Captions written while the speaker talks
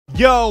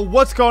Yo,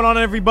 what's going on,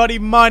 everybody?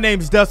 My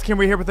name's Dustin.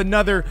 We're here with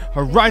another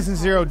Horizon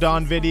Zero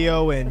Dawn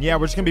video, and yeah,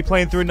 we're just gonna be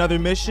playing through another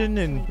mission,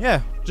 and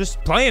yeah,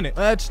 just playing it.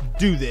 Let's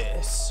do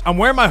this. I'm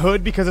wearing my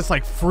hood because it's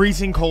like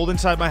freezing cold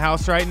inside my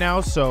house right now,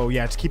 so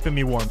yeah, it's keeping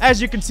me warm.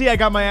 As you can see, I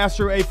got my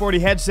Astro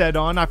A40 headset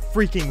on. I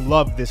freaking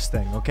love this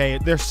thing, okay?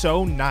 They're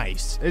so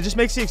nice. It just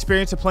makes the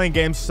experience of playing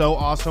games so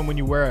awesome when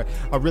you wear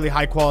a really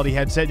high quality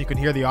headset and you can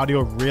hear the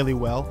audio really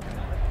well.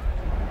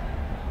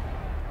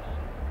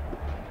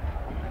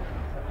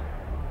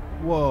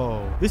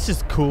 Whoa, this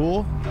is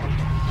cool.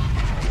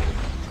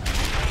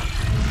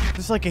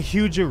 This is like a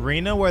huge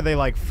arena where they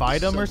like fight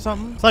them or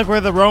something. It's like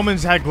where the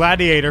Romans had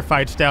gladiator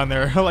fights down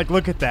there. Like,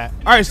 look at that.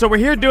 All right, so we're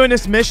here doing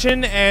this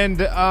mission,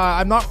 and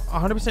I'm not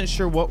 100%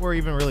 sure what we're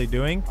even really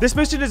doing. This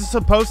mission is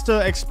supposed to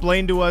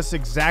explain to us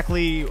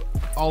exactly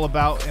all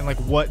about and like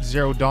what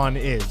Zero Dawn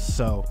is.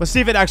 So let's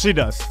see if it actually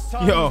does.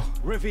 Yo,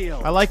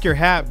 I like your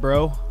hat,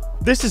 bro.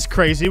 This is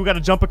crazy. We got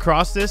to jump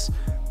across this.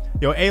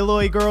 Yo,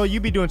 Aloy girl, you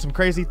be doing some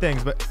crazy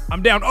things, but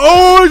I'm down.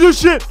 Oh,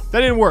 shit!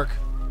 That didn't work.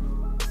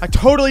 I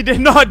totally did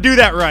not do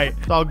that right.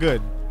 It's all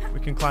good. We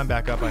can climb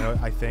back up,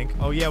 I think.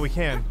 Oh, yeah, we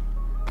can.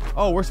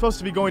 Oh, we're supposed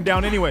to be going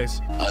down anyways.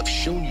 I've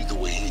shown you the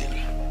way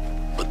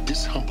in, but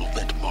this humble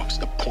vent marks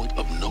a point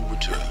of no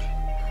return.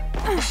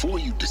 Before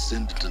you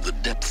descend into the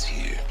depths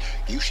here,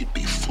 you should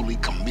be fully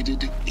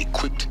committed,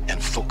 equipped,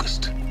 and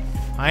focused.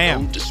 I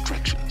am. No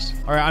distractions.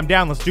 All right, I'm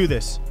down. Let's do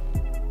this.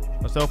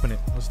 Let's open it.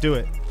 Let's do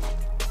it.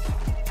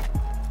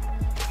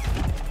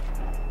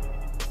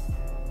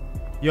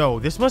 Yo,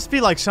 this must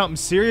be like something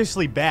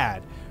seriously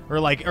bad,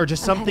 or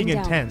just something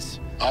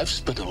intense. I've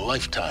spent a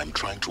lifetime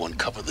trying to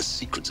uncover the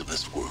secrets of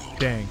this world.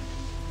 Dang.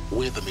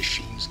 Where the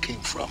machines came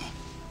from,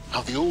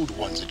 how the old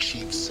ones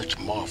achieved such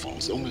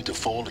marvels only to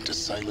fall into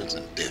silence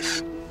and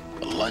death.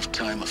 A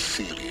lifetime of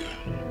failure,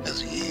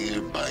 as year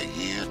by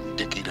year,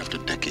 decade after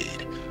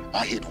decade,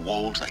 I hit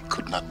walls I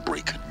could not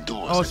break,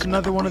 doors Oh, it's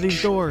another one of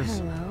these doors.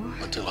 Hello.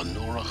 Until a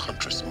Nora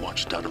huntress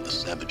marched out of the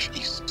savage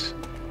east,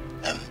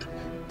 and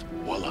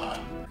voila.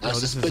 I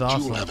this is suspect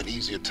awesome. you'll have an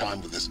easier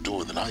time with this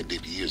door than I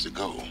did years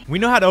ago. We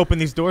know how to open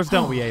these doors,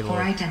 don't we, For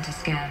Aloy?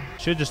 identiscan.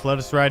 Should just let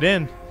us right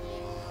in.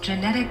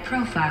 Genetic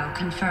profile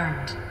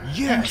confirmed.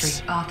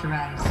 Yes. Entry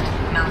authorized.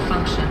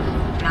 Malfunction.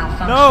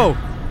 Malfunction. No.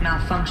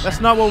 Malfunction.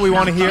 That's not what we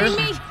want to hear.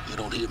 Malfunction. You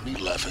don't hear me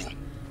laughing.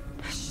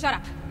 Shut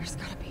up. There's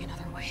gotta be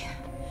another way.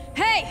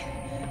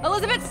 Hey!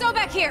 Elizabeth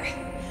Sobek here!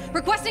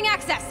 Requesting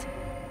access!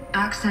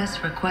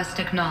 Access request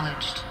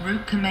acknowledged.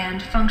 Root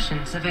command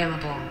functions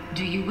available.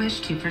 Do you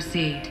wish to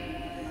proceed?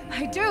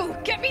 I do!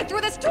 Get me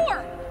through this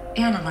door!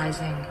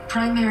 Analyzing.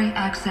 Primary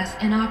access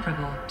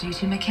inoperable due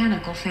to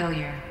mechanical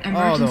failure.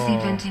 Emergency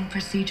no. venting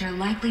procedure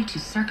likely to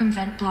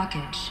circumvent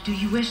blockage. Do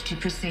you wish to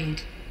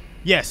proceed?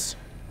 Yes.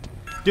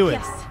 Do it.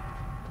 Yes.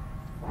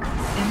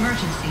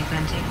 Emergency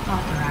venting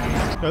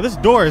authorized. Yo, this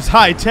door is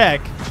high tech.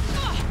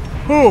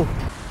 Whew.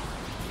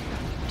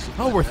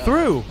 Oh, we're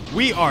through.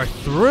 We are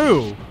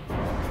through.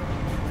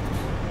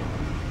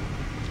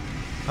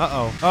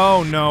 Uh-oh.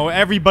 Oh, no.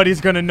 Everybody's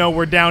gonna know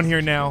we're down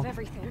here now.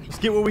 Everything. Let's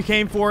get what we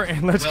came for,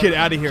 and let's get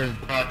out of here.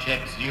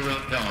 Project Zero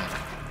Dawn.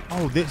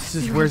 Oh, this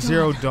is where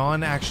Zero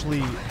Dawn actually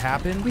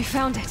happened? We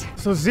found it.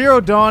 So Zero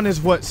Dawn is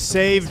what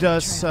saved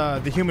us,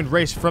 the human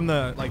race, from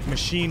the, like,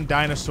 machine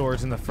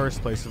dinosaurs in the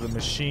first place. So the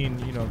machine,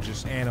 you know,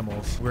 just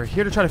animals. We're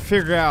here to try to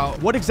figure out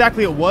what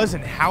exactly it was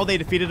and how they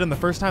defeated them the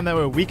first time. That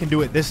way we can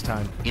do it this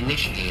time.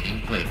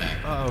 Initiating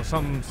playback. Uh-oh,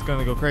 something's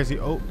gonna go crazy.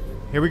 Oh,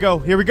 here we go.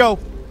 Here we go.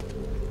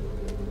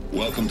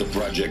 Welcome to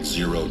Project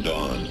Zero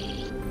Dawn.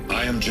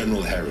 I am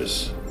General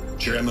Harris,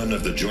 Chairman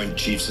of the Joint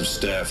Chiefs of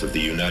Staff of the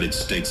United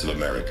States of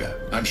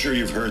America. I'm sure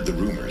you've heard the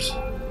rumors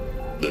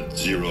that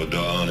Zero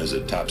Dawn is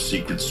a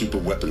top-secret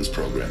superweapons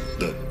program,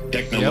 the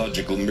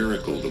technological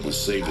miracle that will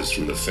save us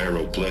from the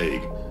Pharaoh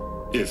Plague,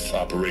 if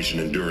Operation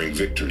Enduring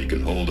Victory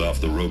can hold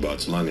off the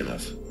robots long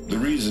enough. The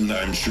reason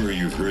I'm sure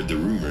you've heard the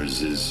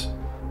rumors is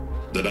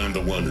that I'm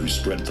the one who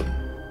spread them,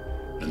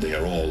 and they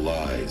are all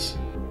lies.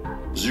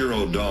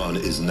 Zero Dawn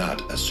is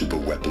not a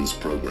superweapons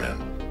program,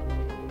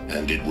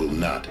 and it will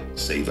not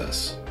save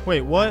us.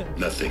 Wait, what?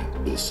 Nothing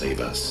will save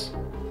us.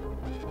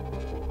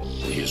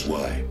 And here's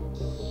why.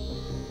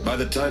 By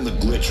the time the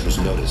glitch was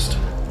noticed,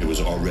 it was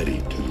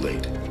already too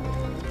late.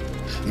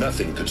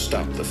 Nothing could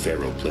stop the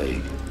Pharaoh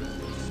Plague.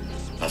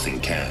 Nothing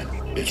can.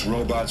 Its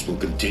robots will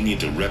continue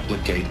to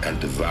replicate and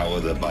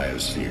devour the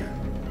biosphere.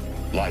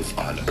 Life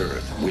on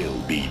Earth will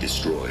be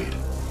destroyed.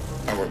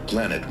 Our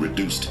planet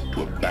reduced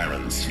to a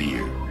barren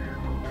sphere.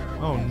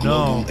 Oh, no.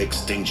 Global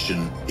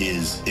extinction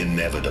is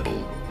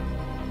inevitable.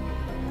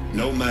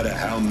 No matter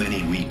how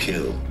many we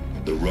kill,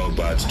 the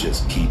robots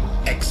just keep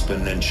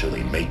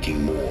exponentially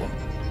making more.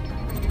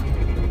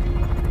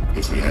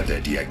 If we had their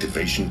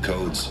deactivation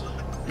codes,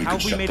 we How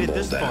could we shut made them it all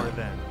this far down.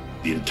 then?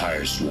 The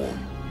entire swarm.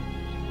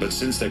 But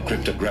since their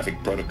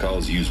cryptographic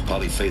protocols use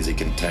polyphasic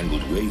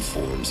entangled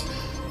waveforms,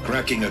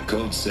 cracking a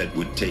code set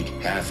would take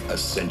half a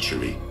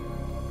century.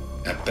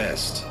 At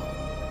best,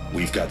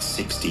 we've got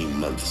 16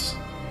 months.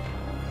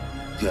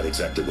 Not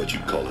exactly what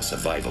you'd call a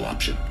survival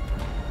option.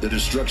 The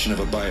destruction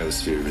of a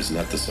biosphere is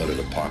not the sort of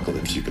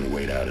apocalypse you can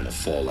wait out in a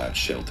fallout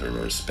shelter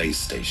or a space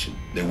station.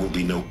 There will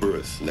be no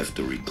Earth left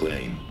to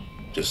reclaim.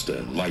 Just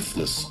a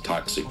lifeless,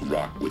 toxic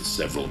rock with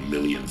several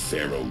million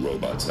Pharaoh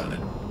robots on it.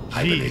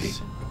 Hibernating.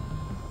 Jeez.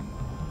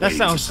 That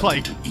sounds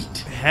like to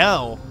eat.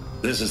 hell.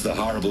 This is the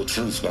horrible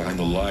truth behind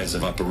the lies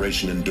of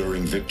Operation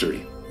Enduring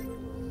Victory.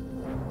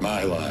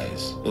 My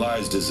lies.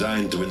 Lies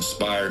designed to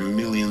inspire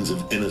millions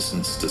of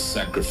innocents to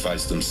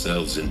sacrifice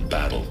themselves in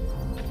battle.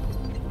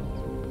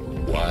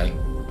 Why?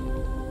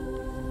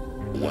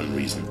 One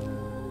reason.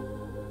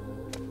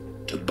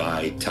 To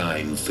buy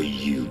time for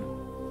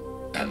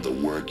you and the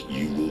work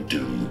you will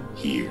do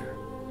here.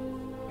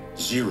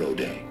 Zero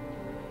Day.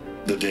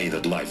 The day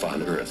that life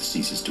on Earth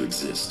ceases to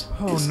exist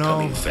is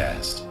coming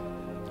fast.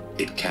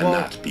 It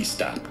cannot be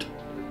stopped.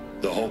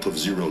 The hope of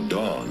Zero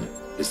Dawn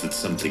is that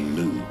something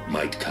new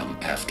might come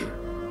after.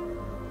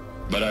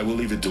 But I will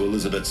leave it to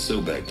Elizabeth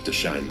Sobek to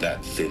shine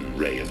that thin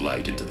ray of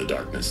light into the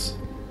darkness.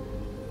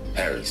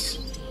 Harris,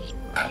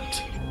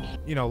 out.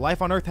 You know,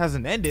 life on Earth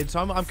hasn't ended, so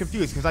I'm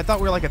confused, because I thought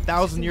we were like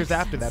 1,000 years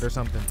after that or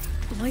something.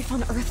 Life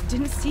on Earth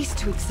didn't cease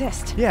to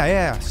exist.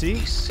 Yeah, see?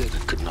 He said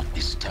it could not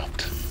be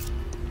stopped.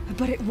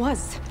 But it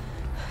was.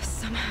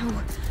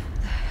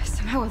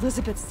 Somehow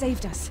Elizabeth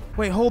saved us.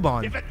 Wait, hold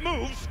on. If it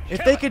moves,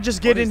 If they could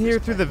just get in here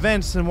through the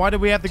vents, then why do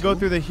we have to go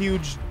through the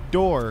huge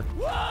door?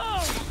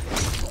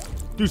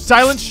 Dude,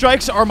 silent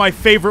strikes are my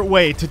favorite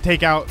way to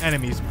take out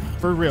enemies.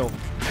 For real.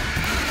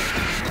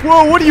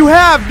 Whoa, what do you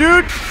have,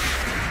 dude?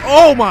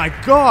 Oh my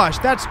gosh,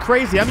 that's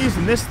crazy. I'm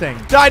using this thing.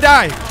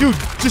 Die. Dude,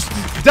 just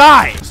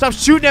die. Stop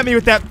shooting at me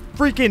with that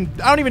freaking...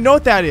 I don't even know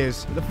what that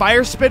is. The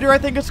fire spitter, I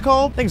think it's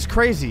called. Thing's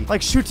crazy.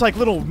 Like, shoots like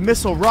little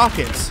missile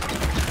rockets.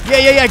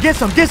 Yeah. Get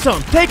some.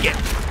 Take it.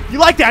 You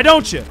like that,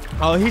 don't you?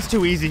 Oh, he's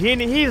too easy.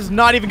 He's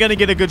not even gonna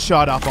get a good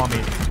shot off on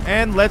me.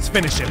 And let's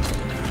finish him.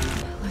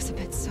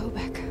 Elizabeth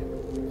Sobek.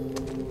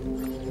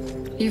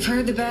 You've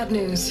heard the bad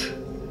news,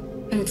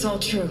 and it's all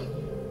true.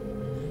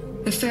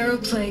 The Pharaoh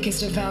Plague is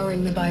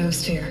devouring the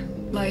biosphere.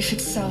 Life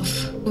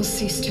itself will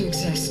cease to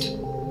exist.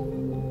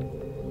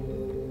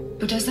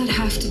 But does that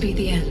have to be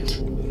the end?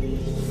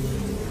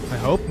 I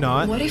hope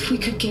not. What if we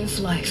could give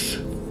life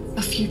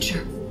a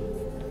future?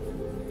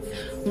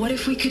 What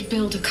if we could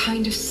build a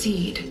kind of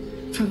seed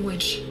from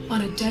which,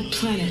 on a dead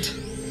planet,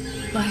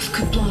 life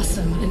could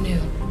blossom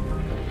anew?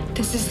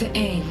 This is the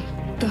aim,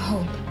 the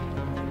hope,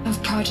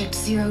 of Project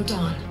Zero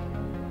Dawn.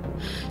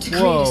 To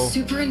create a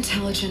super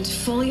intelligent,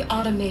 fully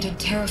automated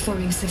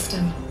terraforming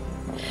system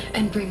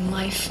and bring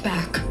life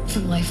back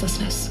from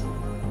lifelessness.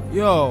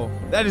 Yo,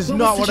 that is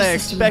not what I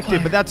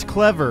expected, but that's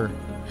clever.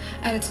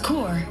 At its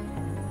core,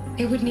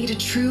 it would need a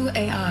true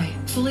AI,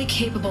 fully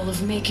capable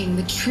of making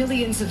the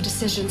trillions of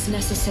decisions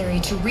necessary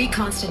to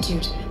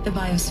reconstitute the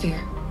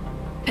biosphere.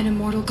 An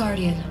immortal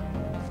guardian,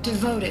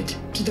 devoted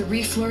to the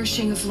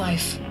reflourishing of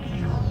life.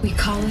 We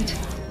call it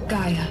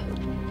Gaia.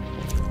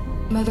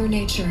 Mother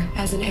Nature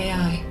as an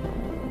AI.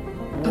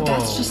 But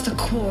that's just the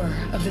core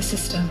of the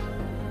system.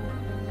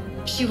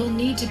 She will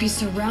need to be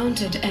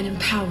surrounded and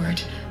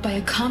empowered by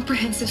a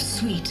comprehensive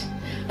suite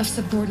of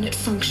subordinate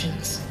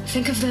functions.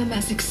 Think of them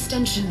as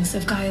extensions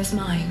of Gaia's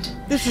mind.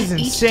 This is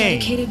insane.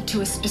 Each dedicated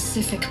to a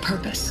specific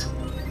purpose.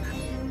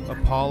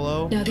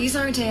 Apollo. Now these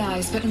aren't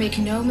AIs, but make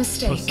no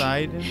mistake.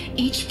 Poseidon.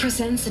 Each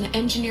presents an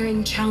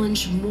engineering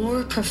challenge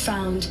more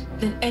profound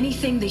than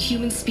anything the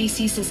human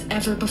species has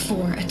ever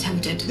before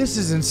attempted. This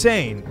is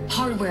insane.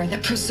 Hardware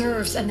that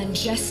preserves and then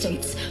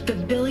gestates the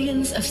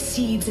billions of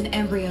seeds and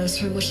embryos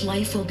from which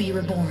life will be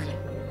reborn.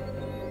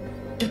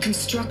 The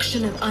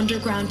construction of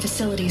underground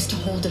facilities to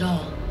hold it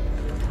all.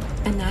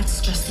 And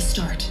that's just the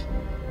start.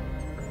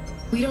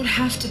 We don't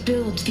have to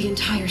build the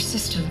entire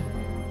system.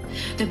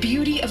 The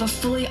beauty of a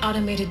fully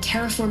automated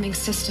terraforming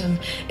system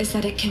is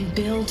that it can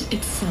build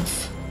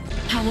itself.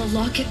 How we'll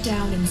lock it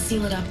down and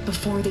seal it up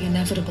before the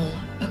inevitable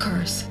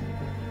occurs.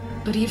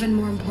 But even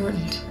more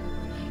important,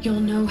 you'll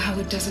know how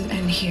it doesn't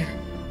end here.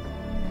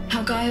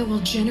 How Gaia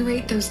will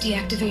generate those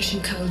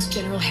deactivation codes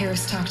General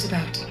Harris talked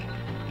about,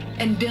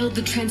 and build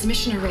the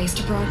transmission arrays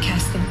to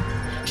broadcast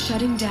them,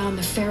 shutting down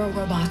the Pharaoh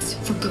robots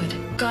for good.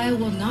 Gaia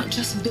will not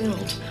just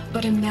build,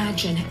 but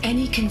imagine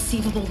any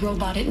conceivable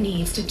robot it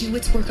needs to do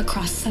its work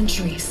across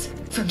centuries,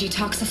 from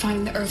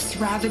detoxifying the Earth's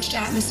ravaged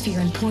atmosphere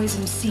and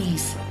poisoned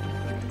seas,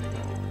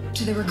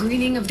 to the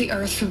regreening of the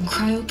Earth from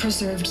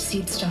cryopreserved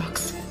seed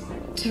stalks,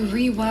 to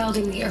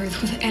rewilding the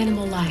Earth with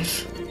animal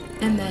life.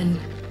 And then,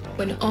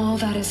 when all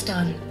that is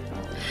done,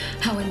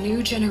 how a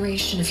new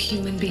generation of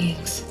human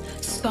beings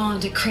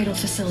spawned at cradle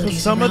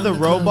facilities. So some of the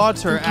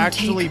robots are globe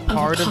actually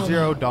part of Apollo,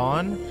 Zero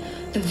Dawn?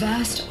 the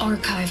vast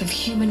archive of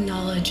human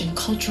knowledge and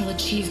cultural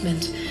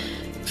achievement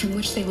from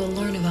which they will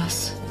learn of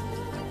us,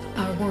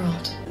 our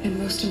world, and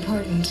most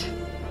important,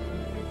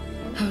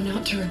 how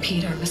not to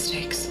repeat our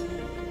mistakes.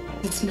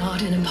 It's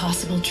not an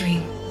impossible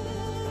dream.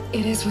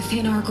 It is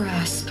within our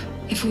grasp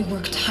if we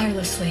work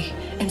tirelessly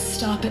and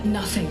stop at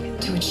nothing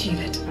to achieve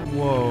it.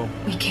 Whoa.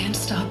 We can't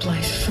stop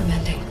life from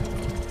ending.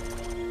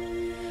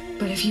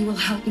 But if you will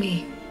help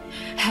me,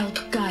 help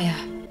Gaia,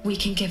 we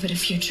can give it a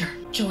future.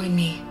 Join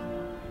me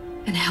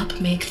and help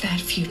make that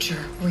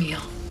future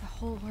real. The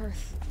whole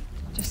Earth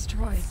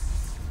destroyed,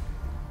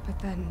 but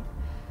then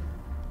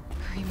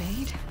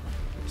remade?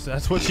 So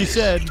that's what she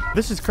said.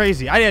 This is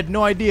crazy. I had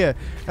no idea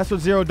that's what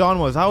Zero Dawn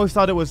was. I always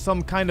thought it was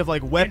some kind of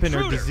like weapon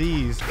or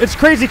disease. It's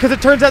crazy because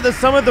it turns out that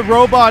some of the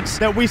robots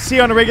that we see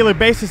on a regular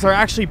basis are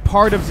actually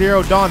part of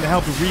Zero Dawn to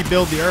help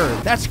rebuild the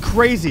Earth. That's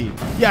crazy.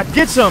 Yeah,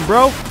 get some,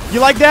 bro. You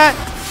like that?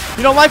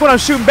 You don't like when I'm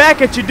shooting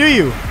back at you, do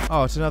you?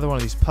 Oh, it's another one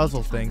of these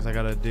puzzle things I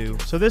gotta do.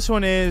 So this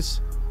one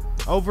is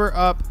over,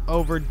 up,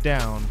 over,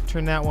 down.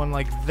 Turn that one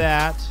like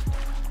that.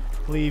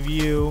 Leave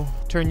you.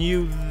 Turn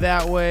you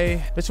that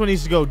way. This one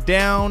needs to go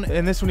down,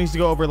 and this one needs to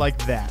go over like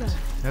that.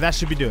 Now that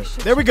should be doing it.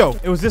 There we go.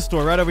 It was this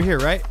door right over here,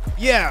 right?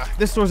 Yeah,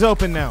 this door's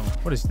open now.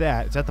 What is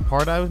that? Is that the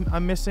part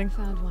I'm missing?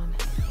 Found one.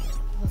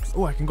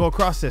 Oh, I can go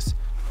across this.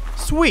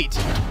 Sweet.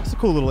 It's a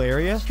cool little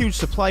area. Huge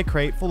supply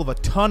crate full of a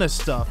ton of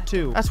stuff,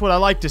 too. That's what I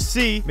like to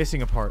see.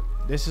 Missing a part.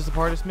 This is the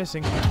part that's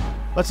missing.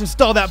 Let's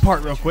install that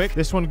part real quick.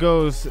 This one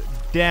goes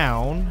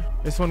down.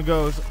 This one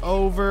goes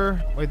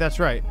over. Wait, that's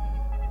right.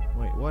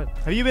 Wait, what?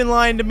 Have you been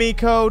lying to me,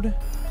 Code?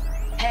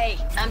 Hey,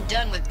 I'm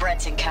done with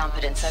Brett's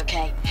incompetence,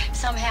 okay?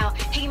 Somehow,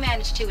 he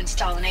managed to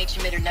install an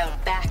H-emitter node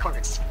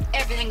backwards.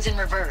 Everything's in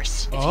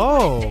reverse.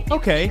 Oh,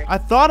 okay. I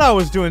thought I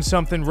was doing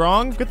something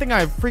wrong. Good thing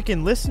I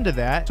freaking listened to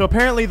that. So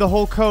apparently the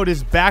whole code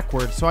is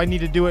backwards, so I need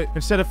to do it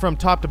instead of from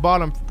top to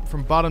bottom,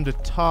 from bottom to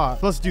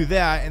top. Let's do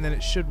that, and then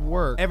it should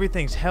work.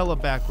 Everything's hella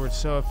backwards,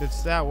 so if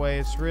it's that way,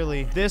 it's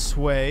really this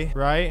way,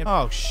 right?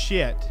 Oh,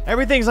 shit.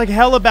 Everything's like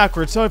hella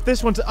backwards, so if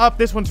this one's up,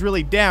 this one's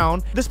really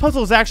down. This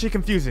puzzle is actually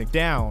confusing.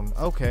 Down.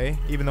 Okay,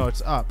 even though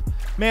it's up.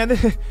 Man,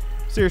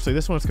 seriously,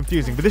 this one's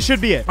confusing, but this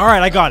should be it. All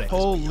right, I got it.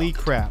 Holy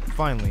crap,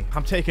 finally.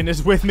 I'm taking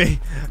this with me.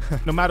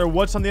 No matter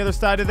what's on the other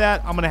side of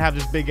that, I'm gonna have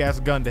this big-ass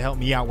gun to help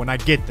me out when I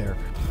get there.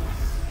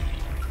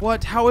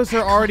 What? How is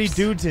there already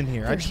dudes in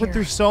here? I just went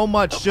through so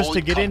much just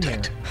to get in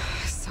here.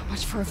 So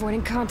much for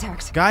avoiding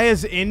contact.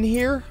 Gaia's in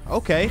here?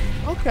 Okay,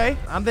 okay.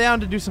 I'm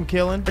down to do some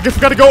killing. I guess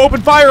we gotta go open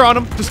fire on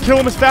him. Just kill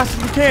him as fast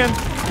as we can.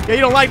 Yeah,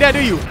 you don't like that,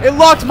 do you? It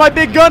locked my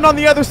big gun on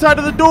the other side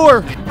of the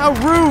door. How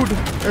rude.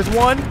 There's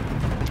one.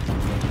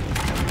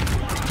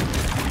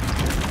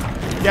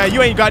 Yeah,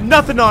 you ain't got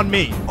nothing on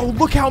me. Oh,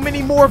 look how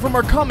many more of them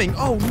are coming.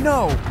 Oh,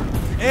 no.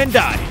 And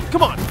die.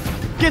 Come on.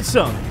 Get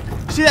some.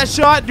 See that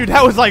shot? Dude,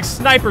 that was like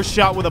sniper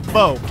shot with a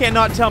bow.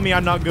 Cannot tell me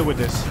I'm not good with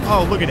this.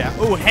 Oh, look at that.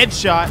 Oh,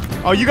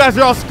 headshot. Oh, you guys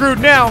are all screwed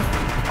now.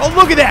 Oh,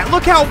 look at that.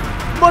 Look how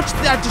much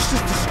that just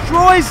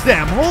destroys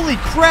them. Holy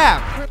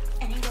crap.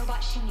 Any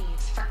robot she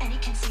needs for any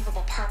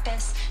conceivable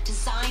purpose,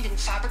 designed and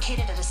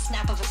fabricated at a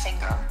snap of a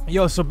finger.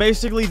 Yo, so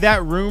basically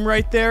that room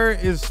right there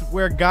is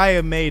where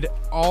Gaia made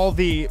all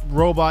the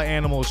robot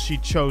animals she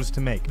chose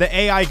to make. The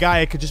AI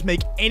Gaia could just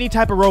make any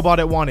type of robot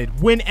it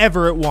wanted,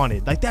 whenever it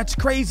wanted. Like, that's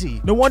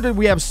crazy. No wonder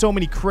we have so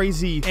many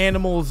crazy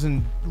animals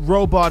and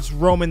robots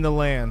roaming the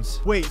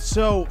lands. Wait,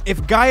 so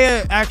if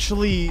Gaia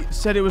actually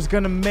said it was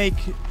gonna make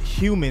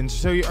humans,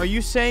 so are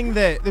you saying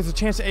that there's a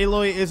chance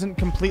Aloy isn't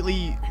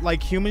completely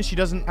like human? She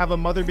doesn't have a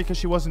mother because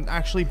she wasn't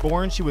actually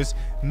born, she was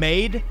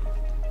made?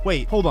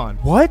 Wait, hold on.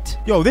 What?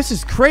 Yo, this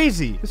is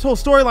crazy. This whole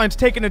storyline's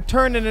taking a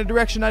turn in a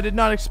direction I did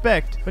not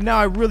expect. But now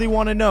I really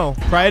want to know.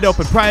 Pry it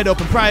open, pry it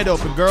open, pry it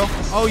open, girl.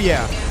 Oh,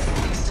 yeah.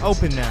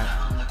 Open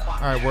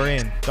that. All right, we're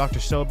in Dr.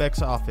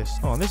 Sobek's office.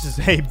 Oh, and this is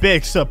a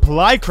big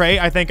supply crate.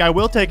 I think I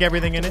will take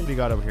everything in it. What do you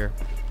got over here?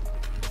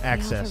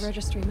 Access. The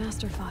registry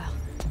master file.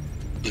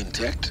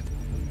 Intact?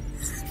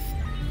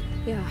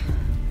 Yeah.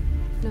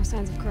 No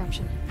signs of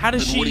corruption. How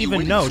does Then she what are you even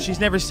waiting know? for? She's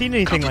never seen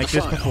anything Copy like the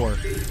this file. before.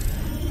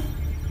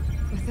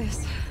 With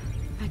this,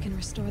 I can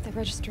restore the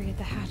registry at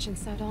the hatch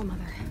inside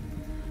Allmother.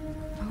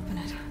 Open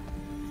it.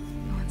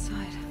 Go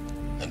inside.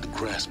 And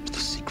grasp the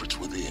secrets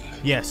within.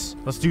 Yes,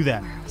 let's do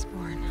that. Where I was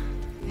born.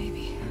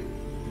 Maybe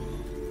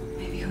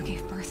who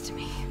gave birth to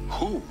me.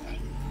 Who?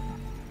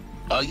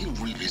 Are you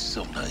really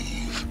so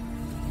naive?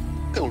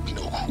 There will be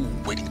no who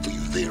waiting for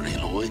you there,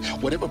 Aloy.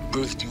 Whatever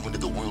birthed you into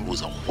the world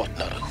was a what,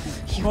 not a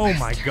who. Oh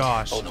my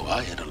gosh. Oh no,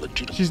 I had a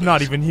legitimate She's not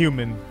birth. even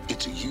human.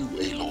 It's you,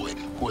 Aloy,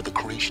 who are the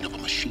creation of a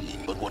machine.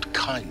 But what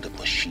kind of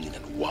machine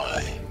and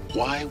why?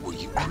 Why were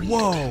you created?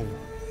 Whoa.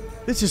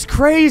 This is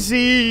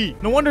crazy.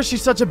 No wonder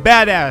she's such a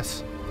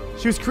badass.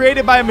 She was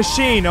created by a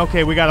machine.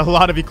 Okay, we got a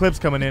lot of Eclipse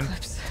coming in.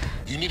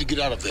 You need to get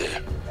out of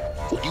there.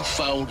 What you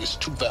found is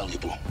too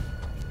valuable.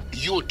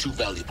 You're too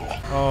valuable.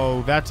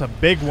 Oh, that's a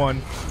big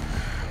one.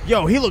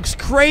 Yo, he looks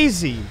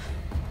crazy.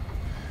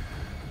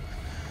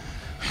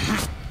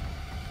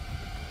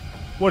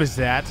 What is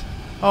that?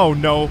 Oh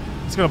no,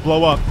 it's gonna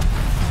blow up.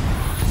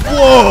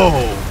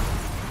 Whoa!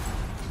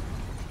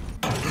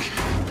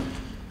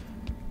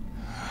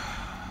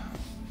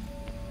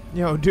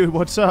 Yo, dude,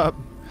 what's up?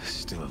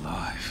 Still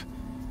alive.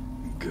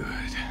 Good.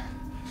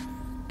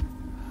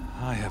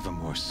 I have a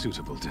more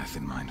suitable death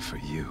in mind for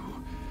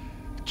you,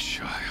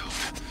 child.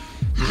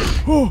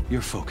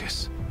 Your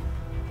focus.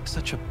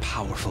 Such a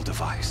powerful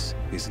device,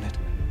 isn't it?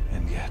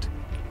 And yet,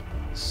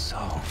 so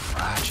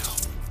fragile.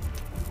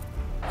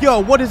 Yo,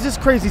 what is this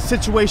crazy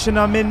situation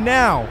I'm in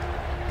now?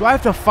 Do I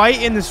have to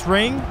fight in this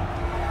ring?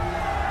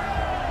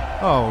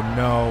 Oh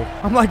no.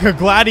 I'm like a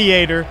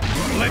gladiator.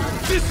 Let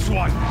this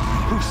one,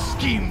 who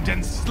schemed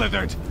and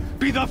slithered,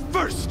 be the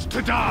first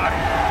to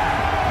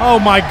die. Oh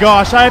my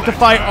gosh, I have to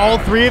fight all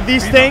 3 of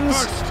these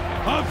things? The first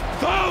of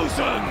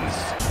thousands.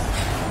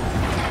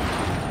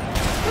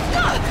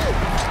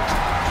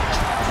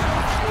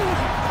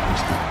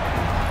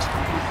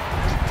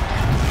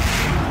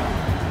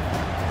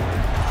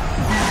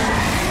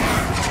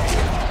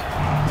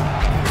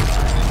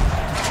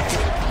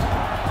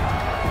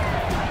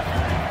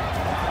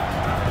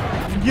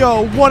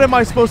 Yo, what am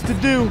I supposed to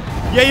do?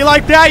 Yeah, you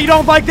like that? You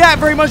don't like that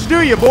very much,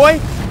 do you, boy?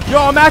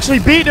 Yo, I'm actually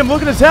beating him.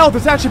 Look at his health.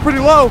 It's actually pretty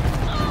low.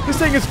 This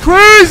thing is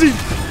crazy.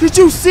 Did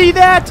you see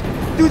that?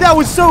 Dude, that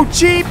was so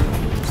cheap.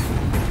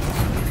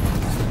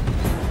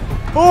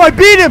 Oh, I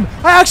beat him.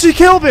 I actually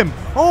killed him.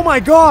 Oh,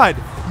 my God.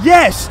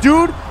 Yes,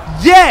 dude.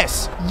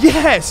 Yes.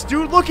 Yes,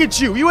 dude. Look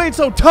at you. You ain't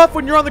so tough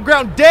when you're on the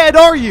ground dead,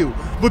 are you?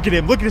 Look at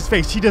him. Look at his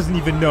face. He doesn't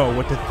even know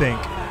what to think.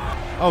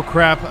 Oh,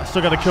 crap. I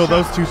still got to kill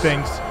those 2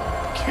 things.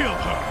 Kill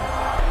her.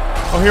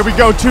 Oh, here we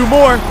go. 2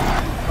 more.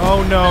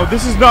 Oh, no.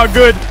 This is not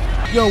good.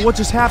 Yo, what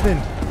just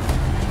happened?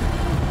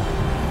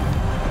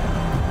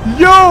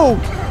 Yo!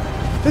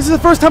 This is the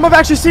first time I've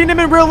actually seen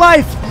him in real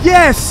life.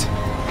 Yes!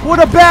 What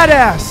a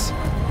badass.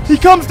 He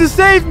comes to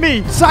save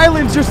me.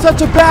 Silence, you're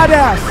such a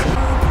badass.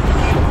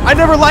 I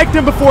never liked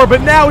him before,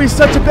 but now he's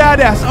such a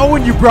badass. Oh,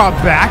 and you brought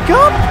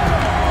backup?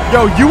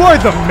 Yo, you are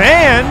the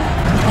man.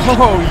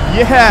 Oh,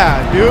 yeah,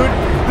 dude.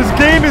 This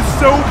game is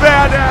so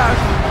badass.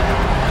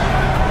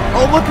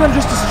 Oh, look at him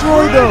just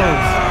destroy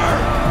those.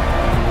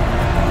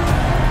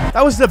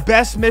 That was the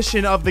best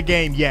mission of the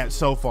game yet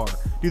so far.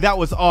 Dude, that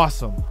was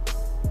awesome.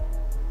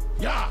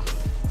 Yeah.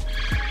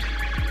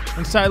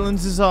 And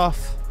silence is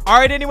off.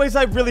 Alright, anyways,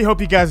 I really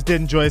hope you guys did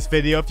enjoy this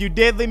video. If you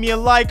did, leave me a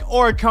like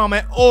or a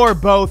comment or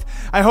both.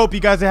 I hope you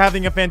guys are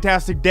having a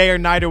fantastic day or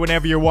night or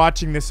whenever you're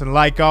watching this. And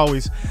like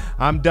always,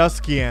 I'm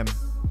Dusky M.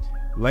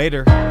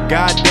 Later.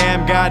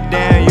 Goddamn,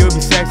 goddamn, you be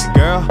sexy,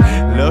 girl.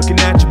 Looking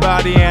at your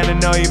body and I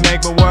know you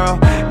make my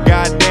world.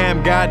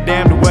 Goddamn,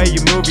 goddamn, the way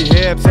you move your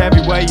hips.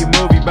 Every way you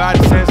move your body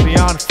sends me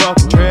on a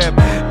fucking trip.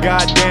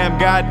 Goddamn,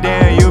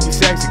 goddamn, you be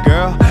sexy,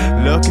 girl.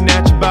 Looking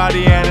at your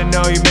body and I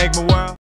know you make my world.